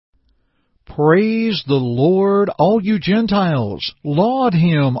Praise the Lord, all you Gentiles. Laud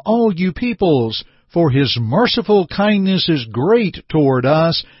him, all you peoples. For his merciful kindness is great toward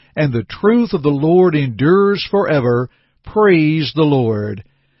us, and the truth of the Lord endures forever. Praise the Lord.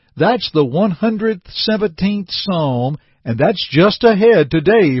 That's the 117th Psalm, and that's just ahead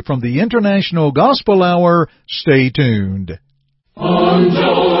today from the International Gospel Hour. Stay tuned.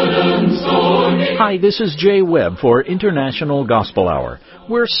 Hi, this is Jay Webb for International Gospel Hour.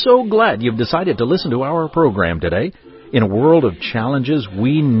 We're so glad you've decided to listen to our program today. In a world of challenges,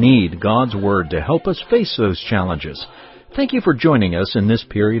 we need God's Word to help us face those challenges. Thank you for joining us in this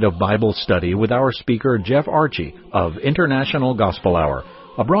period of Bible study with our speaker, Jeff Archie of International Gospel Hour,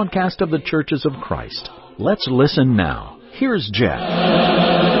 a broadcast of the Churches of Christ. Let's listen now. Here's Jeff.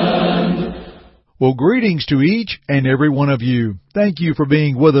 Well, greetings to each and every one of you. Thank you for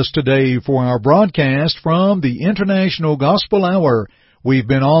being with us today for our broadcast from the International Gospel Hour. We've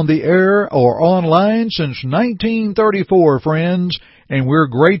been on the air or online since 1934, friends, and we're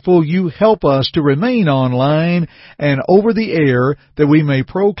grateful you help us to remain online and over the air that we may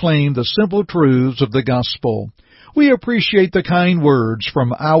proclaim the simple truths of the gospel. We appreciate the kind words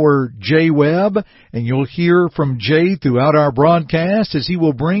from our Jay Webb, and you'll hear from Jay throughout our broadcast as he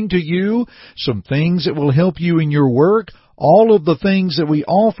will bring to you some things that will help you in your work, all of the things that we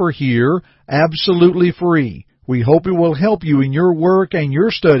offer here absolutely free. We hope it will help you in your work and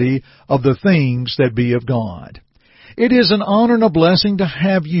your study of the things that be of God. It is an honor and a blessing to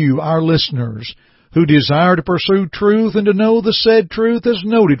have you, our listeners, who desire to pursue truth and to know the said truth as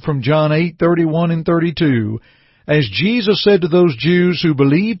noted from John 8:31 and 32. As Jesus said to those Jews who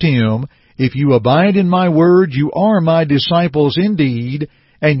believed him, "If you abide in my word, you are my disciples indeed,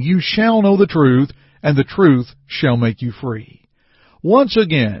 and you shall know the truth, and the truth shall make you free." Once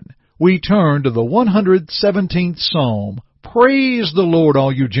again, we turn to the 117th Psalm. Praise the Lord,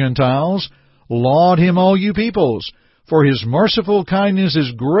 all you Gentiles. Laud him, all you peoples. For his merciful kindness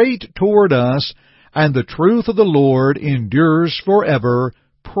is great toward us, and the truth of the Lord endures forever.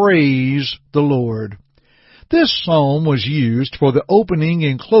 Praise the Lord. This psalm was used for the opening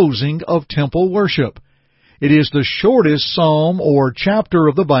and closing of temple worship. It is the shortest psalm or chapter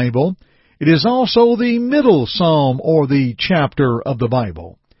of the Bible. It is also the middle psalm or the chapter of the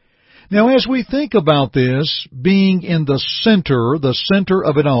Bible. Now, as we think about this, being in the center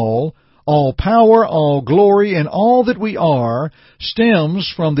of it all power, all glory, and all that we are stems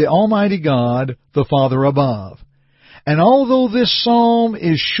from the Almighty God, the Father above. And although this psalm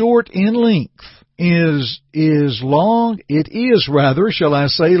is short in length, long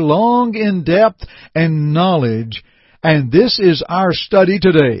in depth and knowledge, and this is our study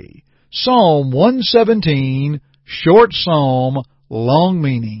today. Psalm 117, short psalm, long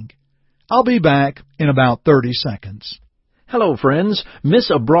meaning. I'll be back in about 30 seconds. Hello, friends. Miss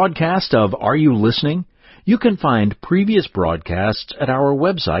a broadcast of Are You Listening? You can find previous broadcasts at our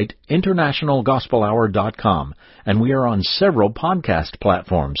website, internationalgospelhour.com, and we are on several podcast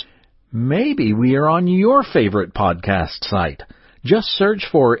platforms. Maybe we are on your favorite podcast site. Just search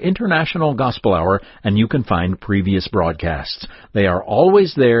for International Gospel Hour and you can find previous broadcasts. They are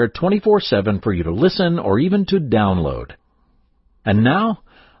always there 24/7 for you to listen or even to download. And now,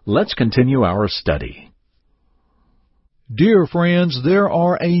 let's continue our study. Dear friends, there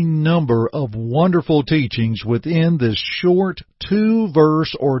are a number of wonderful teachings within this short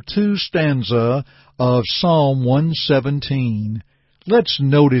 2-verse or 2-stanza of Psalm 117. Let's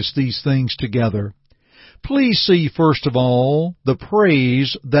notice these things together. Please see, first of all, the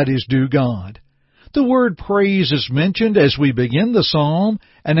praise that is due God. The word praise is mentioned as we begin the psalm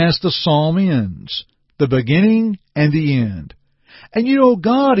and as the psalm ends, the beginning and the end. And you know,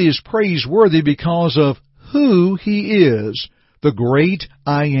 God is praiseworthy because of who He is, the great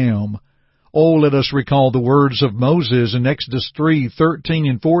I am. Oh, let us recall the words of Moses in Exodus 3:13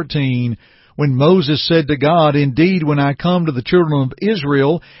 and 14, when Moses said to God, "Indeed, when I come to the children of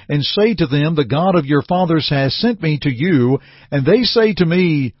Israel and say to them, the God of your fathers has sent me to you, and they say to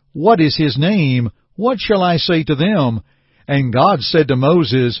me, what is His name? What shall I say to them?" And God said to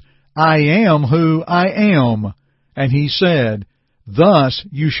Moses, "I am who I am." And He said, "Thus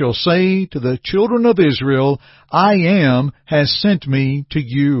you shall say to the children of Israel, I am has sent me to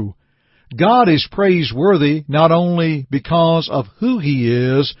you." God is praiseworthy not only because of who He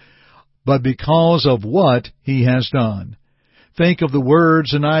is, but because of what He has done. Think of the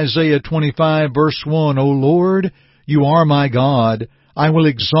words in Isaiah 25, verse 1, "O Lord, you are my God. I will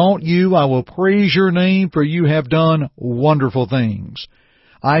exalt you. I will praise your name, for you have done wonderful things."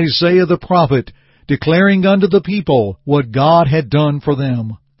 Isaiah the prophet declaring unto the people what God had done for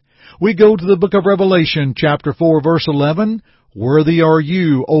them. We go to the book of Revelation, chapter 4, verse 11, Worthy are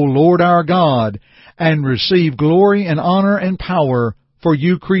you, O Lord our God, and receive glory and honor and power, for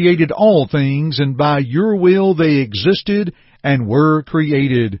you created all things, and by your will they existed and were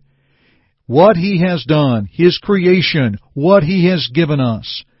created. What He has done, His creation, what He has given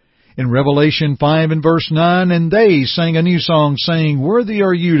us. In Revelation 5 and verse 9, and they sang a new song, saying, Worthy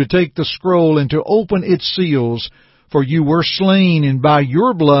are you to take the scroll and to open its seals, for you were slain, and by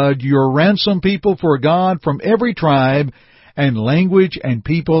your blood you are ransomed people for God from every tribe and language and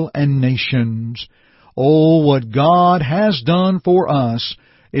people and nations. Oh, what God has done for us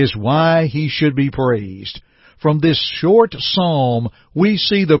is why He should be praised. From this short psalm, we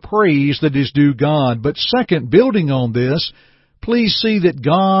see the praise that is due God. But second, building on this, please see that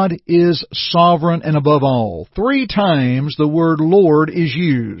God is sovereign and above all. 3 times the word Lord is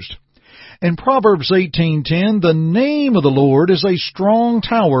used. In Proverbs 18:10, the name of the Lord is a strong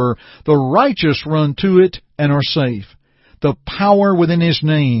tower. The righteous run to it and are safe. The power within His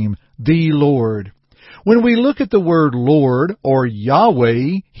name, the Lord. When we look at the word Lord, or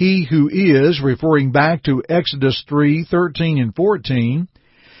Yahweh, He who is, referring back to Exodus 3:13 and 14,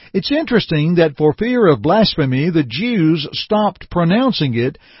 it's interesting that for fear of blasphemy, the Jews stopped pronouncing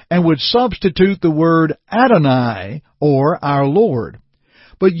it and would substitute the word Adonai, or our Lord.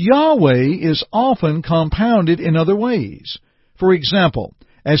 But Yahweh is often compounded in other ways. For example,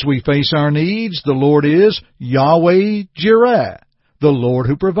 as we face our needs, the Lord is Yahweh Jireh, the Lord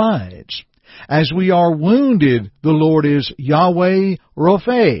who provides. As we are wounded, the Lord is Yahweh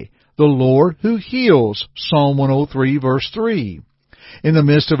Rophe, the Lord who heals, Psalm 103 verse 3. In the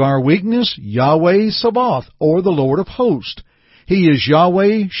midst of our weakness, Yahweh Sabaoth, or the Lord of hosts. He is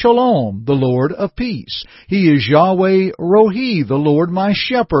Yahweh Shalom, the Lord of peace. He is Yahweh Rohi, the Lord my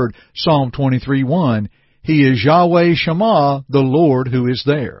shepherd, Psalm 23:1. He is Yahweh Shammah, the Lord who is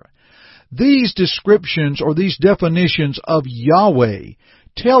there. These descriptions or these definitions of Yahweh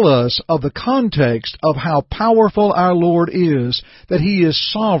tell us of the context of how powerful our Lord is, that He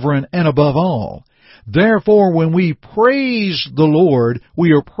is sovereign and above all. Therefore, when we praise the Lord,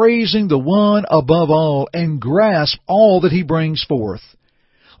 we are praising the one above all and grasp all that He brings forth.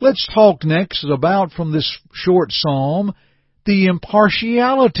 Let's talk next about, from this short psalm, the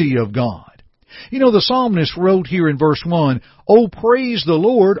impartiality of God. You know, the psalmist wrote here in verse 1, "O praise the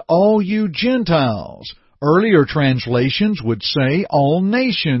Lord, all you Gentiles." Earlier translations would say all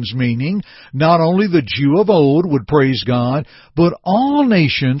nations, meaning not only the Jew of old would praise God, but all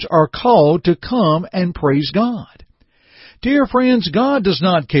nations are called to come and praise God. Dear friends, God does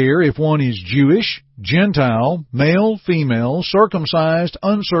not care if one is Jewish, Gentile, male, female, circumcised,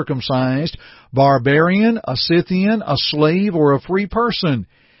 uncircumcised, barbarian, a Scythian, a slave, or a free person.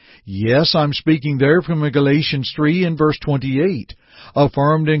 Yes, I'm speaking there from Galatians 3 and verse 28.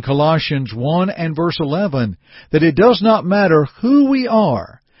 Affirmed in Colossians 1 and verse 11, that it does not matter who we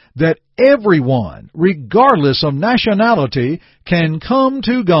are, that everyone, regardless of nationality, can come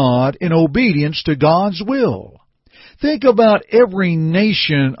to God in obedience to God's will. Think about every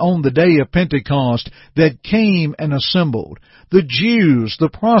nation on the day of Pentecost that came and assembled. The Jews, the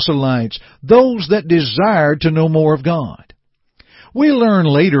proselytes, those that desired to know more of God. We learn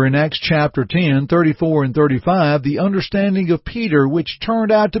later in Acts chapter 10, 34 and 35, the understanding of Peter, which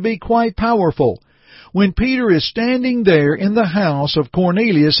turned out to be quite powerful. When Peter is standing there in the house of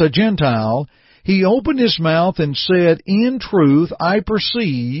Cornelius, a Gentile, he opened his mouth and said, "In truth, I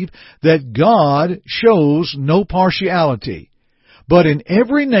perceive that God shows no partiality. But in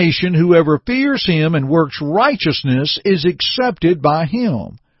every nation, whoever fears Him and works righteousness is accepted by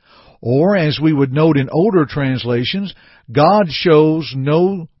Him." Or, as we would note in older translations, God shows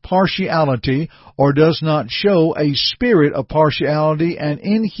no partiality or does not show a spirit of partiality, and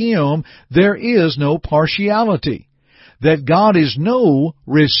in Him there is no partiality. That God is no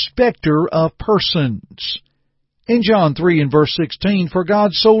respecter of persons. In John 3 and verse 16, "For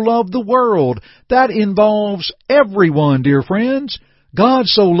God so loved the world," that involves everyone, dear friends. God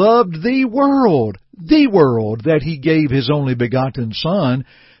so loved the world, that He gave His only begotten Son,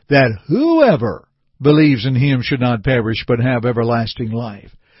 that whoever believes in Him should not perish but have everlasting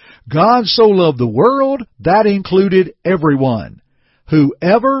life. God so loved the world, that included everyone.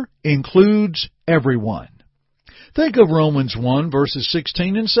 Whoever includes everyone. Think of Romans 1 verses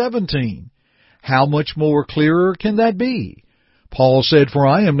 16 and 17. How much more clearer can that be? Paul said, "For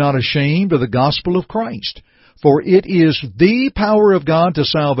I am not ashamed of the gospel of Christ, for it is the power of God to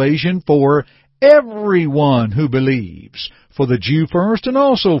salvation for everyone who believes, for the Jew first and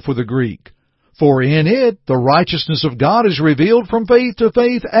also for the Greek. For in it the righteousness of God is revealed from faith to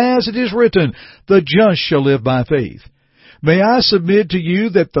faith, as it is written, the just shall live by faith." May I submit to you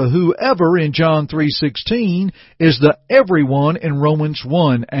that the whoever in John 3:16 is the everyone in Romans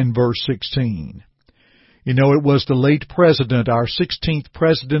 1 and verse 16. You know, it was the late president, our 16th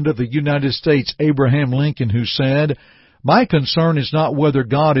president of the United States, Abraham Lincoln, who said, "My concern is not whether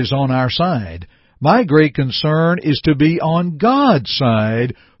God is on our side. My great concern is to be on God's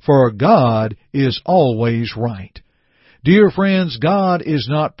side, for God is always right." Dear friends, God is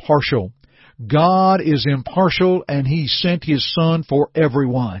not partial. God is impartial, and He sent His Son for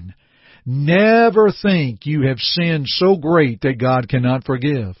everyone. Never think you have sinned so great that God cannot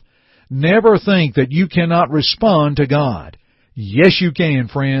forgive. Never think that you cannot respond to God. Yes, you can,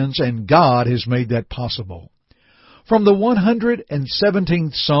 friends, and God has made that possible. From the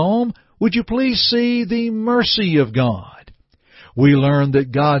 117th Psalm, would you please see the mercy of God? We learn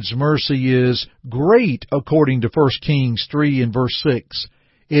that God's mercy is great according to 1 Kings 3 and verse 6.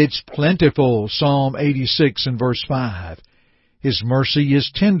 It's plentiful, Psalm 86 and verse 5. His mercy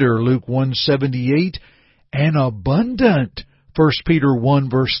is tender, Luke 1:78, and abundant, 1 Peter 1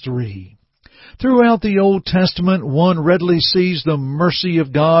 verse 3. Throughout the Old Testament, one readily sees the mercy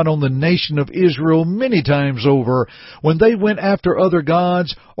of God on the nation of Israel many times over. When they went after other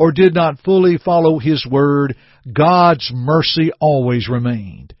gods or did not fully follow His word, God's mercy always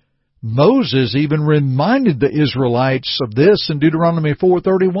remained. Moses even reminded the Israelites of this in Deuteronomy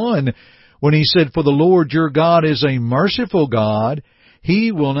 4:31, when he said, "For the Lord your God is a merciful God.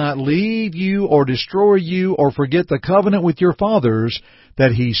 He will not leave you or destroy you or forget the covenant with your fathers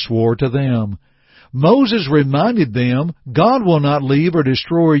that He swore to them." Moses reminded them, God will not leave or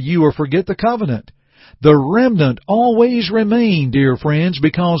destroy you or forget the covenant. The remnant always remained, dear friends,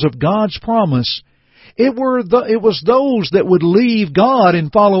 because of God's promise. It was those that would leave God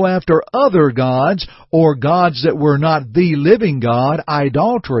and follow after other gods, or gods that were not the living God,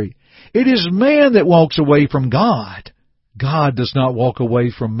 idolatry. It is man that walks away from God. God does not walk away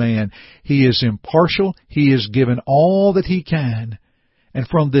from man. He is impartial. He is given all that He can. And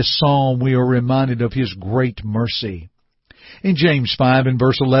from this psalm we are reminded of His great mercy. In James 5 and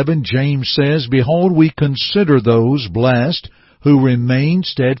verse 11, James says, "Behold, we consider those blessed who remain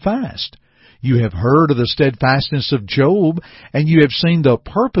steadfast. You have heard of the steadfastness of Job, and you have seen the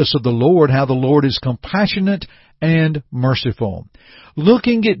purpose of the Lord, how the Lord is compassionate and merciful."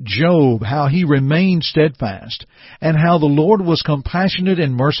 Looking at Job, how he remained steadfast, and how the Lord was compassionate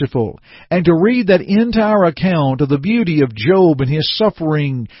and merciful, and to read that entire account of the beauty of Job and his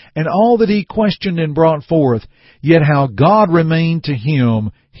suffering and all that he questioned and brought forth, yet how God remained to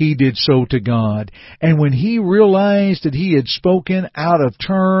him, he did so to God. And when he realized that he had spoken out of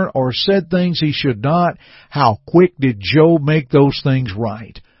turn or said things he should not, how quick did Job make those things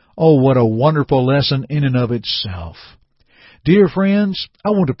right. Oh, what a wonderful lesson in and of itself. Dear friends,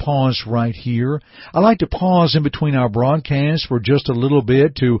 I want to pause right here. I like to pause in between our broadcasts for just a little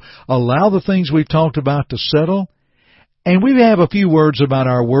bit to allow the things we've talked about to settle. And we have a few words about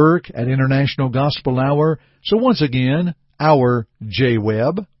our work at International Gospel Hour. So once again, our J.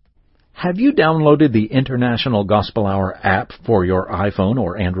 Webb. Have you downloaded the International Gospel Hour app for your iPhone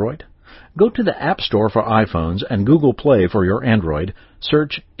or Android? Go to the App Store for iPhones and Google Play for your Android,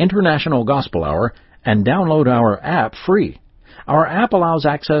 search International Gospel Hour, and download our app free. Our app allows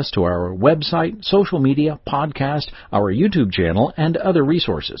access to our website, social media, podcast, our YouTube channel, and other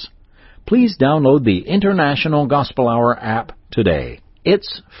resources. Please download the International Gospel Hour app today.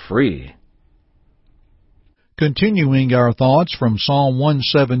 It's free. Continuing our thoughts from Psalm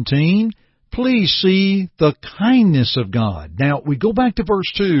 117, please see the kindness of God. Now, we go back to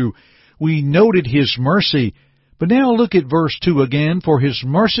verse 2. We noted His mercy, but now look at verse 2 again. "For His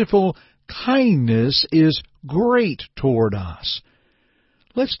merciful kindness is great toward us."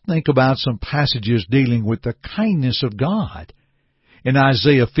 Let's think about some passages dealing with the kindness of God. In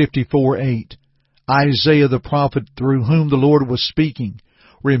Isaiah 54:8, Isaiah the prophet, through whom the Lord was speaking,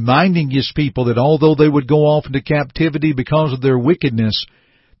 reminding His people that although they would go off into captivity because of their wickedness,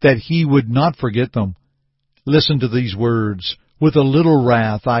 that He would not forget them. Listen to these words. "With a little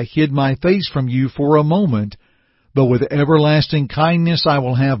wrath I hid my face from you for a moment, but with everlasting kindness I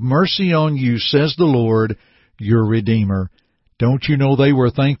will have mercy on you, says the Lord, your Redeemer." Don't you know they were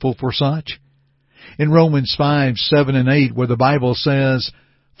thankful for such? In Romans 5:7 and 8, where the Bible says,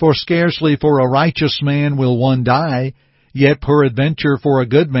 "For scarcely for a righteous man will one die, yet peradventure for a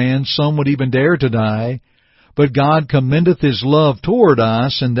good man some would even dare to die. But God commendeth His love toward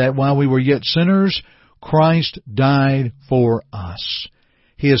us, in that while we were yet sinners, Christ died for us."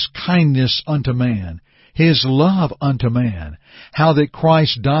 His kindness unto man, His love unto man, how that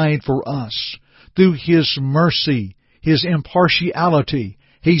Christ died for us. Through His mercy, His impartiality,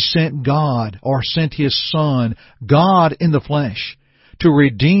 He sent God, or sent His Son, God in the flesh, to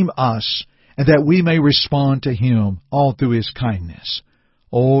redeem us, and that we may respond to Him all through His kindness.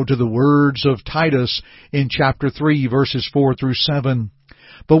 Oh, to the words of Titus in chapter 3, verses 4 through 7.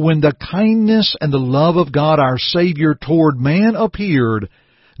 But when the kindness and the love of God our Savior toward man appeared,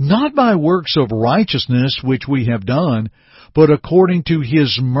 not by works of righteousness which we have done, but according to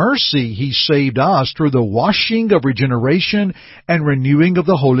His mercy He saved us through the washing of regeneration and renewing of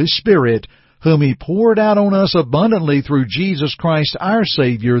the Holy Spirit, whom He poured out on us abundantly through Jesus Christ our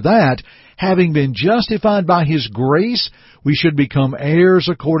Savior, that, having been justified by His grace, we should become heirs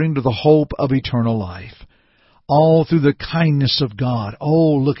according to the hope of eternal life. All through the kindness of God.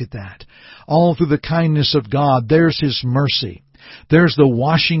 Oh, look at that. All through the kindness of God, there's His mercy. There's the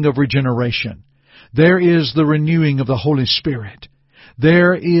washing of regeneration. There is the renewing of the Holy Spirit.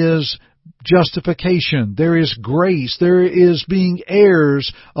 There is justification. There is grace. There is being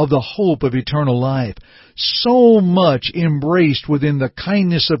heirs of the hope of eternal life. So much embraced within the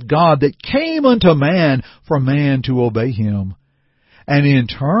kindness of God that came unto man for man to obey Him. And in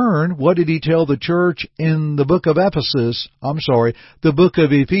turn, what did He tell the church in the book of the book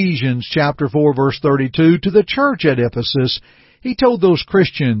of Ephesians, chapter 4, verse 32, to the church at Ephesus? He told those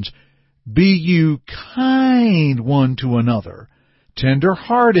Christians, "Be you kind one to another,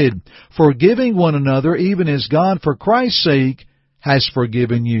 tender-hearted, forgiving one another, even as God for Christ's sake has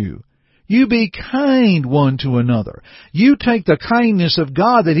forgiven you." You be kind one to another. You take the kindness of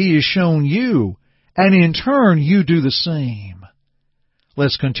God that He has shown you, and in turn you do the same.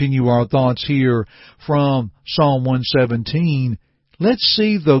 Let's continue our thoughts here from Psalm 117. Let's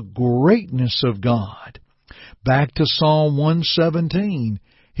see the greatness of God. Back to Psalm 117.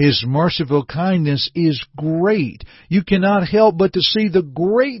 His merciful kindness is great. You cannot help but to see the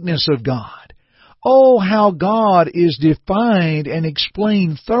greatness of God. Oh, how God is defined and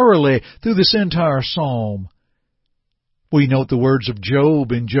explained thoroughly through this entire psalm. We note the words of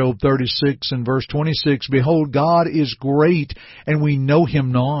Job in Job 36 and verse 26, "Behold, God is great, and we know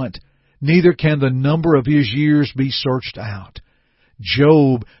Him not, neither can the number of His years be searched out."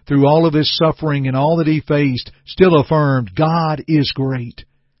 Job, through all of his suffering and all that he faced, still affirmed, God is great.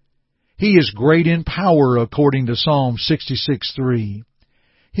 He is great in power, according to Psalm 66:3.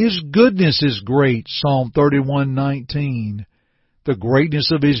 His goodness is great, Psalm 31:19. The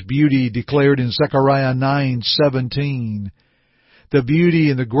greatness of His beauty declared in Zechariah 9:17. The beauty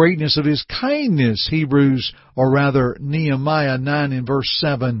and the greatness of His kindness, Nehemiah 9 and verse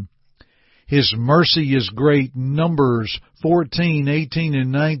 7. His mercy is great, Numbers 14:18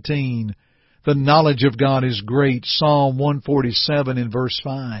 and 19. The knowledge of God is great, Psalm 147 and verse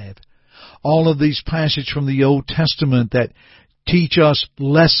 5. All of these passages from the Old Testament that teach us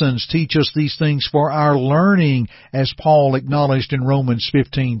lessons, teach us these things for our learning, as Paul acknowledged in Romans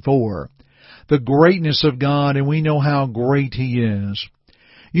 15:4. The greatness of God, and we know how great He is.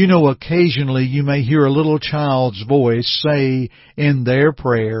 You know, occasionally you may hear a little child's voice say in their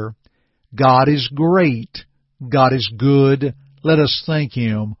prayer, "God is great, God is good, let us thank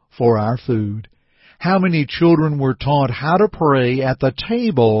Him for our food." How many children were taught how to pray at the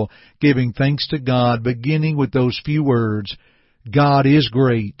table, giving thanks to God, beginning with those few words, "God is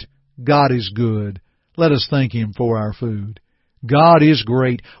great, God is good, let us thank Him for our food." God is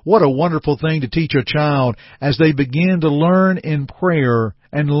great. What a wonderful thing to teach a child as they begin to learn in prayer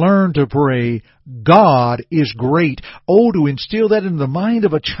and learn to pray, God is great. Oh, to instill that in the mind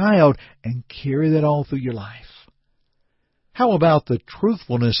of a child and carry that all through your life. How about the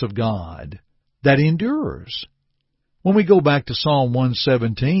truthfulness of God that endures? When we go back to Psalm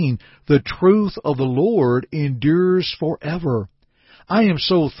 117, the truth of the Lord endures forever. I am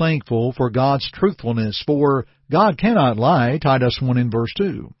so thankful for God's truthfulness, for God cannot lie, Titus 1 and verse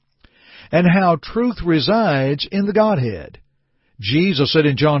 2. And how truth resides in the Godhead. Jesus said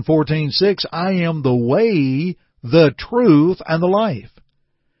in John 14:6, "I am the way, the truth, and the life."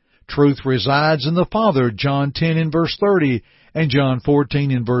 Truth resides in the Father, John 10 and verse 30, and John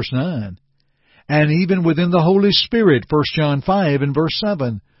 14 and verse 9. And even within the Holy Spirit, 1 John 5 and verse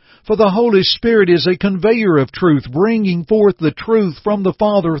 7. For the Holy Spirit is a conveyor of truth, bringing forth the truth from the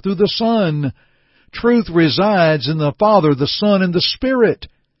Father through the Son. Truth resides in the Father, the Son, and the Spirit.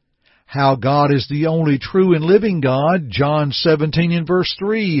 How God is the only true and living God, John 17 and verse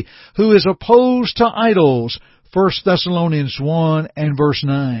 3, who is opposed to idols, 1 Thessalonians 1 and verse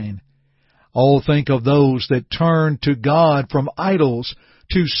 9. Oh, think of those that turn to God from idols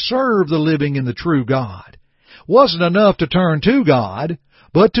to serve the living and the true God. Wasn't enough to turn to God,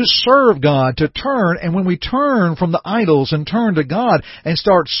 but to serve God, to turn. And when we turn from the idols and turn to God and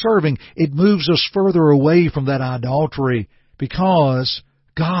start serving, it moves us further away from that idolatry, because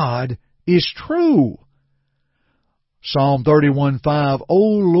God is true. Psalm 31:5, O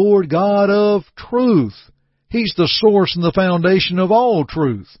Lord God of truth. He's the source and the foundation of all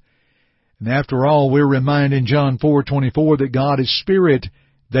truth. And after all, we're reminded in John 4:24 that God is Spirit.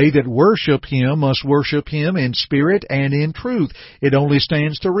 They that worship Him must worship Him in spirit and in truth. It only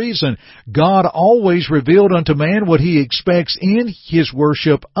stands to reason. God always revealed unto man what He expects in His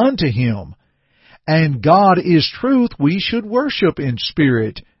worship unto Him. And God is truth. We should worship in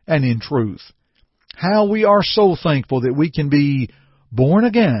spirit and in truth. How we are so thankful that we can be born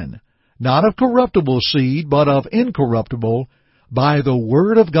again, not of corruptible seed, but of incorruptible, by the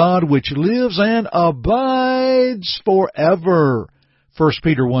Word of God which lives and abides forever. 1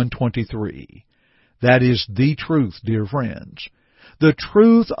 Peter 1:23. That is the truth, dear friends. The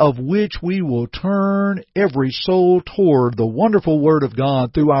truth of which we will turn every soul toward the wonderful Word of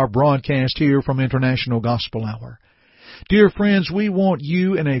God through our broadcast here from International Gospel Hour. Dear friends, we want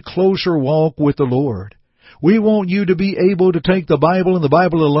you in a closer walk with the Lord. We want you to be able to take the Bible and the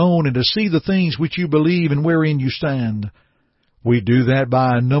Bible alone and to see the things which you believe and wherein you stand. We do that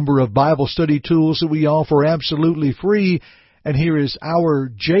by a number of Bible study tools that we offer absolutely free. And here is our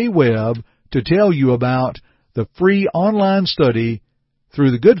J. Webb to tell you about the free online study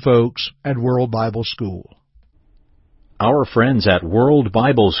through the good folks at World Bible School. Our friends at World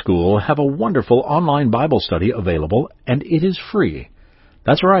Bible School have a wonderful online Bible study available, and it is free.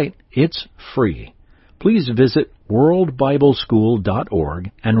 That's right, it's free. Please visit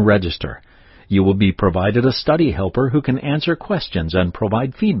worldbibleschool.org and register. You will be provided a study helper who can answer questions and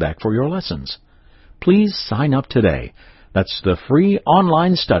provide feedback for your lessons. Please sign up today. That's the free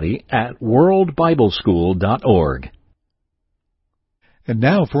online study at worldbibleschool.org. And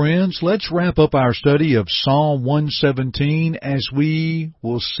now, friends, let's wrap up our study of Psalm 117 as we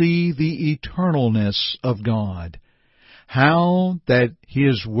will see the eternalness of God. How that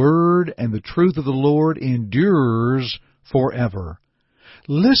His Word and the truth of the Lord endures forever.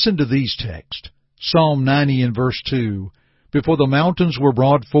 Listen to these texts. Psalm 90 and verse 2. Before the mountains were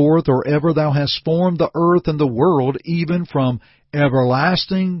brought forth, or ever thou hast formed the earth and the world, even from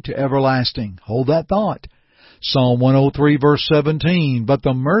everlasting to everlasting. Hold that thought. Psalm 103 verse 17. But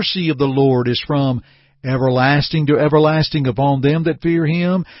the mercy of the Lord is from everlasting to everlasting upon them that fear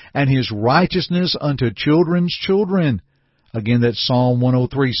Him, and His righteousness unto children's children. Again, that's Psalm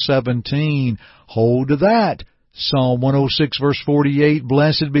 103:17. Hold to that. Psalm 106 verse 48.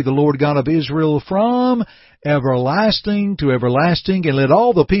 Blessed be the Lord God of Israel from everlasting to everlasting. And let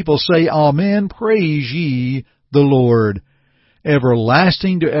all the people say, Amen. Praise ye the Lord.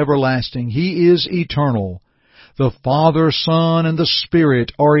 Everlasting to everlasting. He is eternal. The Father, Son, and the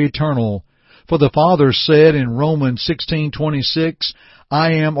Spirit are eternal. For the Father said in Romans 16:26,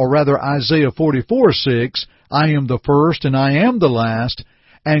 I am, or rather Isaiah 44:6, I am the first and I am the last,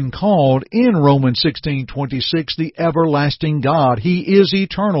 and called in Romans 16:26 the everlasting God. He is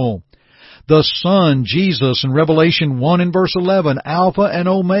eternal. The Son, Jesus, in Revelation 1 and verse 11, Alpha and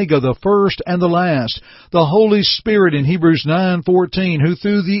Omega, the first and the last. The Holy Spirit in Hebrews 9:14, who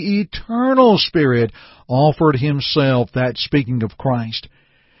through the eternal Spirit offered Himself, that speaking of Christ.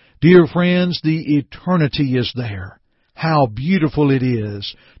 Dear friends, the eternity is there. How beautiful it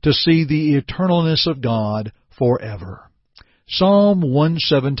is to see the eternalness of God forever. Psalm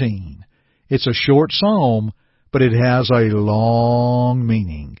 117. It's a short psalm, but it has a long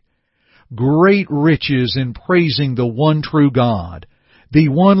meaning. Great riches in praising the one true God, the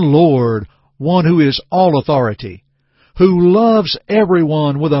one Lord, one who is all authority, who loves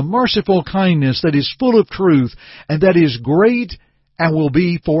everyone with a merciful kindness that is full of truth and that is great and will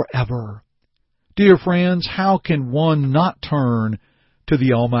be forever. Dear friends, how can one not turn to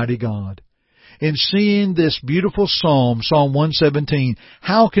the Almighty God? In seeing this beautiful psalm, Psalm 117,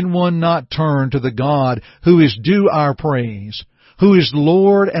 how can one not turn to the God who is due our praise, who is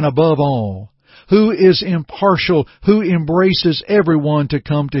Lord and above all, who is impartial, who embraces everyone to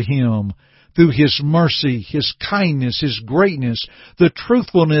come to Him, through His mercy, His kindness, His greatness, the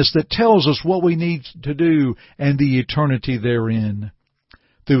truthfulness that tells us what we need to do, and the eternity therein.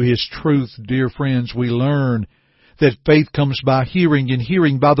 Through His truth, dear friends, we learn that faith comes by hearing, and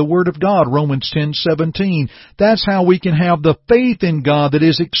hearing by the Word of God, Romans 10:17. That's how we can have the faith in God that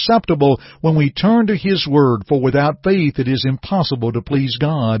is acceptable when we turn to His Word, for without faith it is impossible to please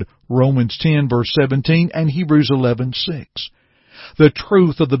God, Romans 10 verse 17 and Hebrews 11:6. The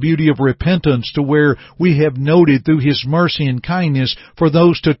truth of the beauty of repentance, to where we have noted through His mercy and kindness for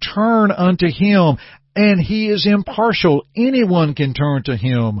those to turn unto Him, and He is impartial. Anyone can turn to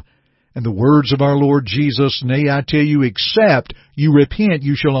Him. And the words of our Lord Jesus, nay, I tell you, except you repent,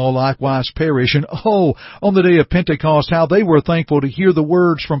 you shall all likewise perish. And oh, on the day of Pentecost, how they were thankful to hear the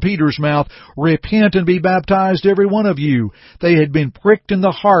words from Peter's mouth, repent and be baptized, every one of you. They had been pricked in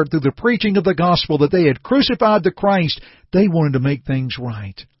the heart through the preaching of the gospel that they had crucified the Christ. They wanted to make things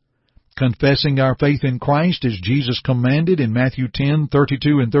right. Confessing our faith in Christ as Jesus commanded in Matthew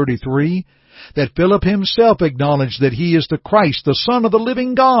 10:32 and 33, that Philip himself acknowledged that he is the Christ, the Son of the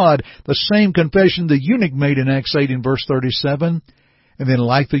living God, the same confession the eunuch made in Acts 8 and verse 37. And then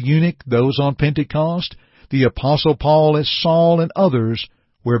like the eunuch, those on Pentecost, the Apostle Paul, as Saul and others,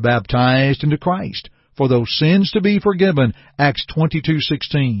 were baptized into Christ, for those sins to be forgiven, Acts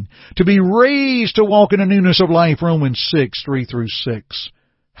 22:16, to be raised to walk in a newness of life, Romans 6:3 through 6.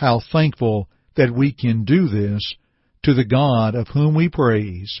 How thankful that we can do this to the God of whom we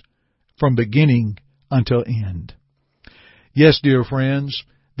praise from beginning until end. Yes, dear friends,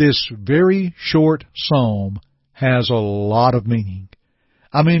 this very short psalm has a lot of meaning.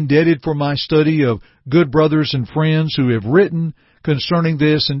 I'm indebted for my study of good brothers and friends who have written concerning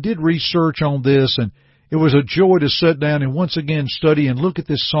this and did research on this, and it was a joy to sit down and once again study and look at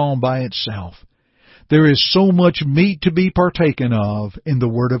this psalm by itself. There is so much meat to be partaken of in the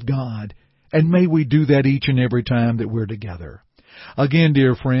Word of God, and may we do that each and every time that we're together. Again,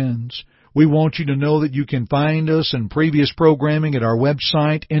 dear friends, we want you to know that you can find us in previous programming at our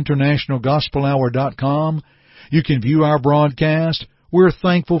website, internationalgospelhour.com. You can view our broadcast. We're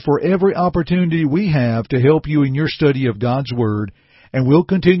thankful for every opportunity we have to help you in your study of God's Word, and we'll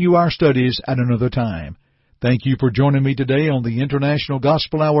continue our studies at another time. Thank you for joining me today on the International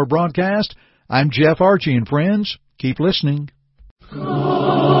Gospel Hour broadcast. I'm Jeff Archie, and friends, keep listening.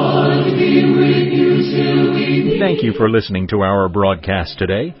 God be with you till we meet. Thank you for listening to our broadcast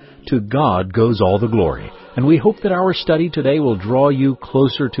today. To God goes all the glory, and we hope that our study today will draw you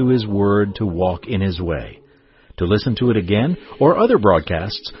closer to His Word to walk in His way. To listen to it again or other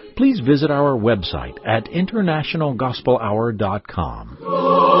broadcasts, please visit our website at internationalgospelhour.com.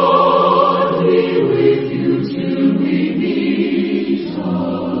 God be with you.